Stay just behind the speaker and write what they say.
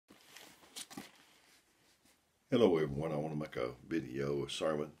Hello everyone. I want to make a video, a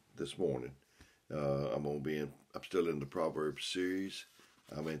sermon this morning. I'm still in the Proverbs series.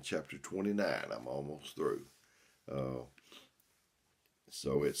 I'm in chapter 29. I'm almost through. Uh,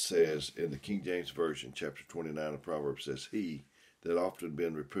 so it says in the King James Version, chapter 29 of Proverbs says, "He that often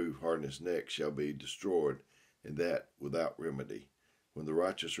been reproved harden his neck shall be destroyed, and that without remedy. When the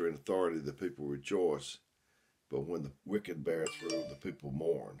righteous are in authority, the people rejoice, but when the wicked beareth rule, the people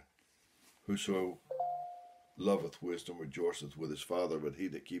mourn. Whoso loveth wisdom rejoiceth with his father, but he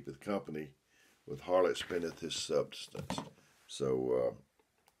that keepeth company with harlots spendeth his substance." So,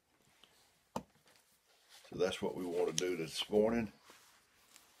 so that's what we want to do this morning.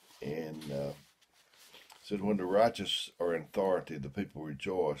 And said, when the righteous are in authority, the people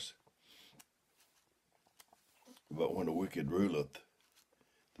rejoice, but when the wicked ruleth,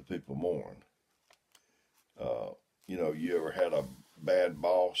 the people mourn. You ever had a bad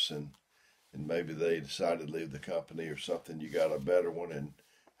boss and maybe they decided to leave the company or something, you got a better one, and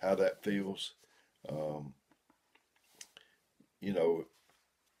how that feels.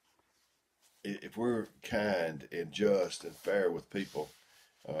 If we're kind and just and fair with people,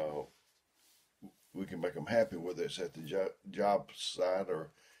 we can make them happy, whether it's at the job site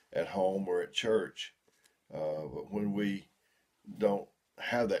or at home or at church. But when we don't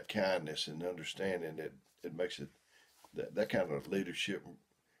have that kindness and understanding, it makes it, that kind of leadership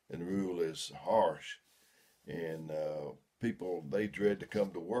and rule is harsh, and people, they dread to come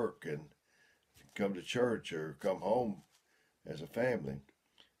to work and come to church or come home as a family.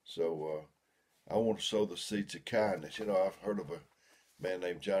 So I want to sow the seeds of kindness. I've heard of a man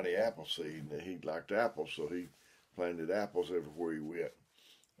named Johnny Appleseed, and he liked apples, so he planted apples everywhere he went.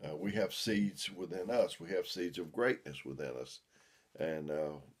 We have seeds within us. We have seeds of greatness within us, and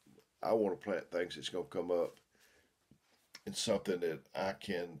I want to plant things that's going to come up and something that I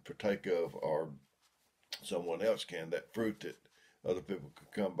can partake of, or someone else can, that fruit that other people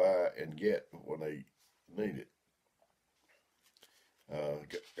could come by and get when they need it.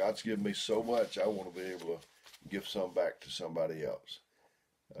 God's given me so much, I want to be able to give some back to somebody else.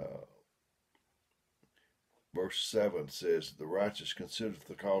 Verse 7 says, "The righteous considereth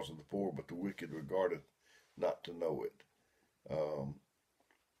the cause of the poor, but the wicked regardeth not to know it."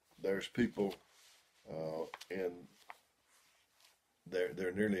 There's people, and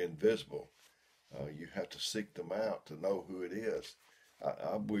they're nearly invisible. You have to seek them out to know who it is.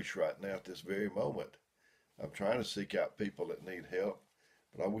 I wish right now at this very moment, I'm trying to seek out people that need help,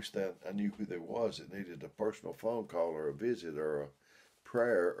 but I wish that I knew who there was that needed a personal phone call or a visit or a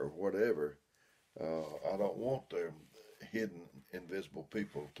prayer or whatever. I don't want them hidden, invisible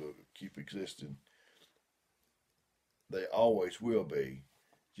people to keep existing. They always will be.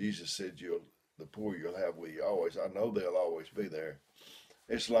 Jesus said, the poor you'll have with you always. I know they'll always be there.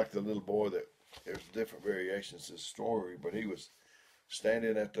 It's like the little boy that, there's different variations of the story, but he was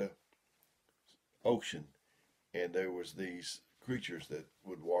standing at the ocean, and there was these creatures that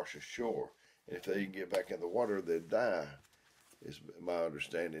would wash ashore, and if they didn't get back in the water, they'd die, is my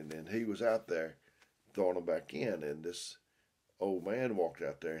understanding. And he was out there throwing them back in, and this old man walked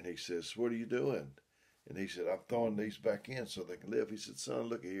out there, and he says, "What are you doing?" And he said, "I'm throwing these back in so they can live." He said, "Son,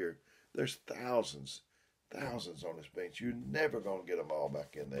 look here. There's thousands on this bench. You're never going to get them all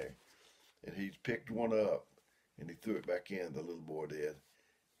back in there." And he picked one up, and he threw it back in, the little boy did.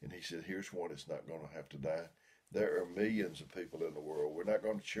 And he said, "Here's one that's not going to have to die." There are millions of people in the world. We're not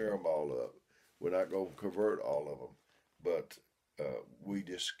going to cheer them all up. We're not going to convert all of them. But we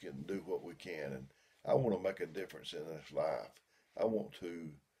just can do what we can. And I want to make a difference in this life. I want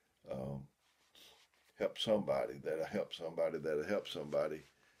to help somebody that'll help somebody that'll help somebody.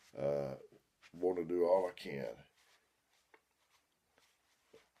 Want to do all I can.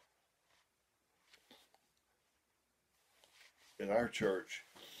 In our church,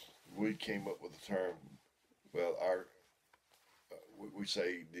 we came up with the term, well, we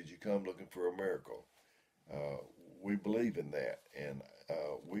say, "Did you come looking for a miracle?" We believe in that, and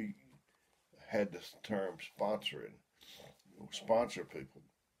we had this term sponsoring, sponsor people.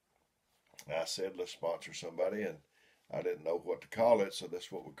 I said, let's sponsor somebody, and I didn't know what to call it, so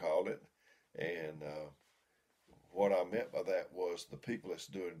that's what we called it. And what I meant by that was, the people that's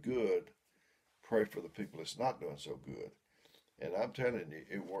doing good, pray for the people that's not doing so good. And I'm telling you,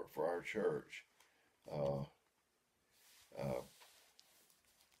 it worked for our church.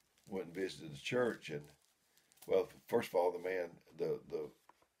 Went and visited the church, and well, first of all, the man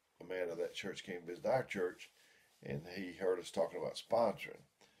of that church came to visit our church, and he heard us talking about sponsoring.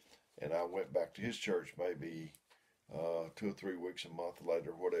 And I went back to his church maybe 2 or 3 weeks, a month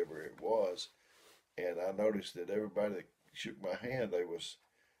later, whatever it was, and I noticed that everybody that shook my hand,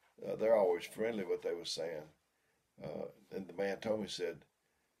 they're always friendly, but they was saying, And the man told me, said,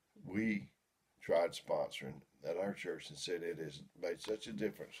 we tried sponsoring at our church and said it has made such a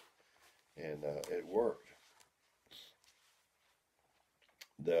difference, and it worked.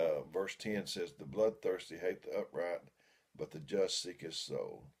 The verse 10 says, the bloodthirsty hate the upright, but the just seek his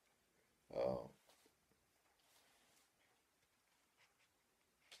soul. Oh,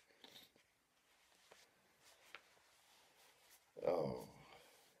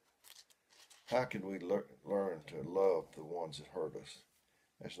 how can we learn to love the ones that hurt us?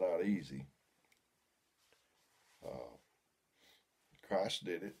 That's not easy. Christ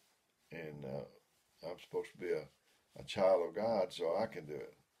did it, and I'm supposed to be a child of God, so I can do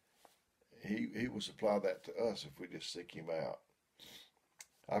it. He will supply that to us if we just seek him out.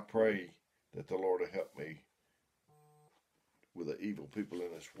 I pray that the Lord will help me with the evil people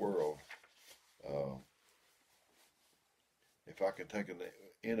in this world. If I can take an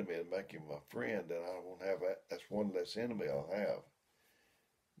enemy and make him my friend, then I won't have that. That's one less enemy I'll have.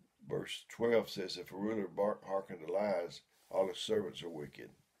 Verse 12 says, if a ruler hearken to lies, all his servants are wicked.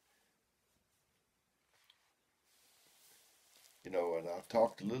 You know, and I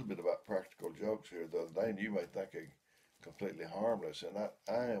talked a little bit about practical jokes here the other day, and you may think they're completely harmless, and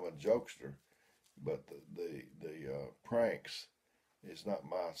I am a jokester, but the pranks is not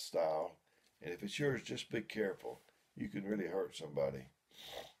my style. And if it's yours, just be careful. You can really hurt somebody,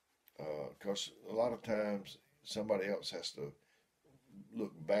 because a lot of times somebody else has to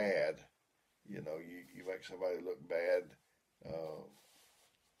look bad. You know, you make somebody look bad,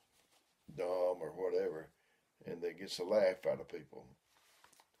 dumb or whatever, and that gets a laugh out of people.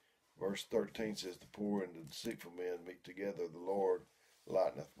 Verse 13 says, the poor and the deceitful men meet together, the Lord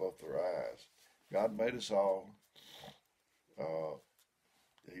lighteneth both their eyes. God made us all.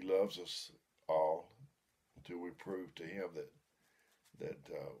 He loves us all until we prove to him that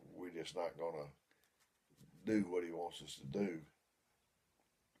we're just not going to do what he wants us to do.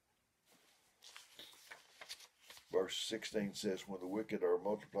 Verse 16 says, when the wicked are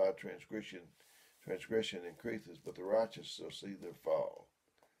multiplied, transgression increaseth, but the righteous shall see their fall.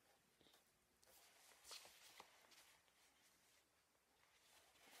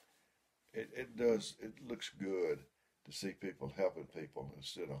 It looks good to see people helping people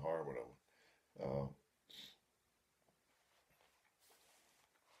instead of harming them.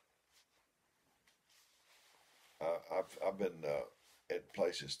 I've been at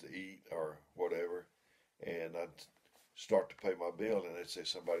places to eat or whatever, and I'd start to pay my bill, and they'd say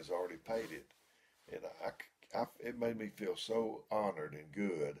somebody's already paid it, and it made me feel so honored and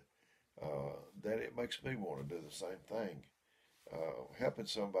good that it makes me want to do the same thing. Helping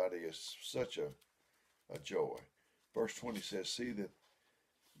somebody is such a joy. Verse 20 says, see that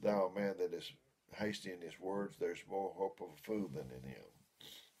thou a man that is hasty in his words, there's more hope of a fool than in him.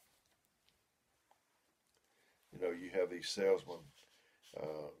 You know, you have these salesmen,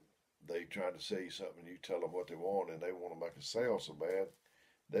 they trying to sell you something, you tell them what they want, and they want to make a sale so bad,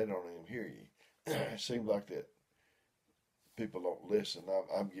 they don't even hear you. It seems like that people don't listen.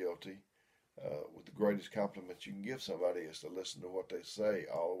 I'm guilty. With the greatest compliment you can give somebody is to listen to what they say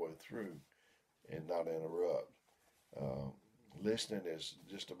all the way through and not interrupt. Listening is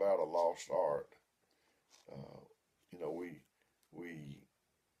just about a lost art. You know,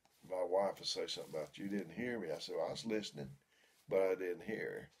 my wife would say something about, you didn't hear me. I said, well, I was listening, but I didn't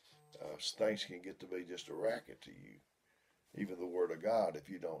hear. Things can get to be just a racket to you. Even the Word of God, if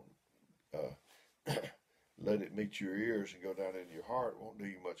you don't let it meet your ears and go down into your heart, it won't do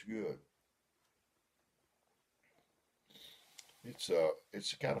you much good.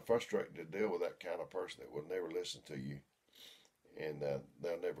 It's kind of frustrating to deal with that kind of person that will never listen to you, and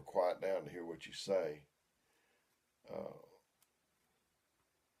they'll never quiet down to hear what you say.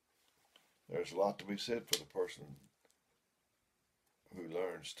 There's a lot to be said for the person who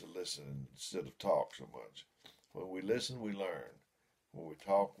learns to listen instead of talk so much. When we listen, we learn. When we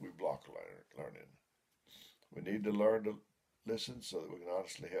talk, we block learning. We need to learn to listen so that we can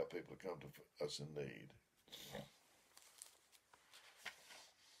honestly help people come to us in need.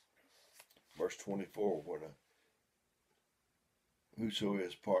 Verse 24, when whoso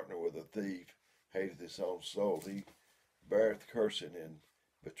is partner with a thief hateth his own soul, he beareth cursing and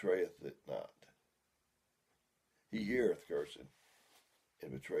betrayeth it not. He heareth cursing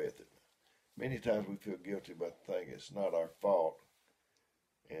and betrayeth it. Many times we feel guilty about the thing. It's not our fault.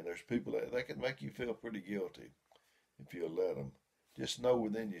 And there's people that can make you feel pretty guilty if you'll let them. Just know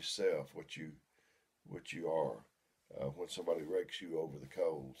within yourself what you are when somebody rakes you over the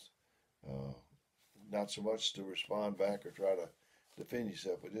coals. Not so much to respond back or try to defend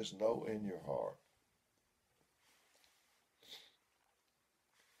yourself, but just know in your heart.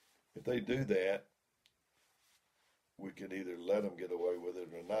 If they do that, we can either let them get away with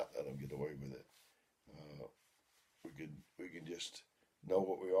it or not let them get away with it. We can just know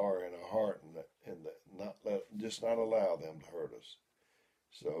what we are in our heart and not allow them to hurt us.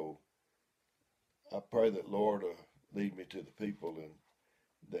 So I pray that Lord lead me to the people and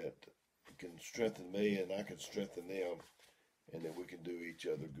that can strengthen me and I can strengthen them, and that we can do each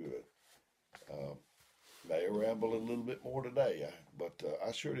other good. May I ramble a little bit more today, but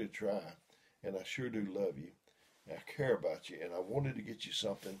I sure did try, and I sure do love you, and I care about you, and I wanted to get you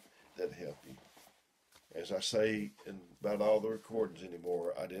something that helped you. As I say in about all the recordings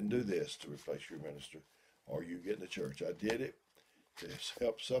anymore, I didn't do this to replace your minister or you getting to church. I did it to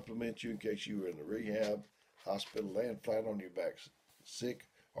help supplement you in case you were in the rehab, hospital, laying flat on your back, sick,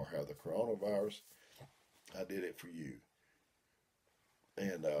 or have the coronavirus. I did it for you.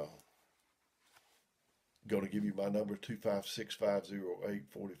 And going to give you my number,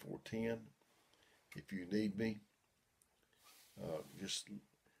 256-508-4410. If you need me, just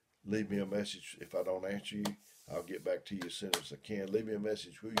leave me a message. If I don't answer you, I'll get back to you as soon as I can. Leave me a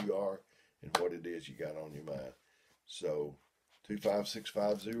message who you are and what it is you got on your mind. So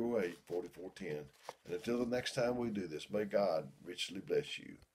 256-508-4410. And until the next time we do this, may God richly bless you.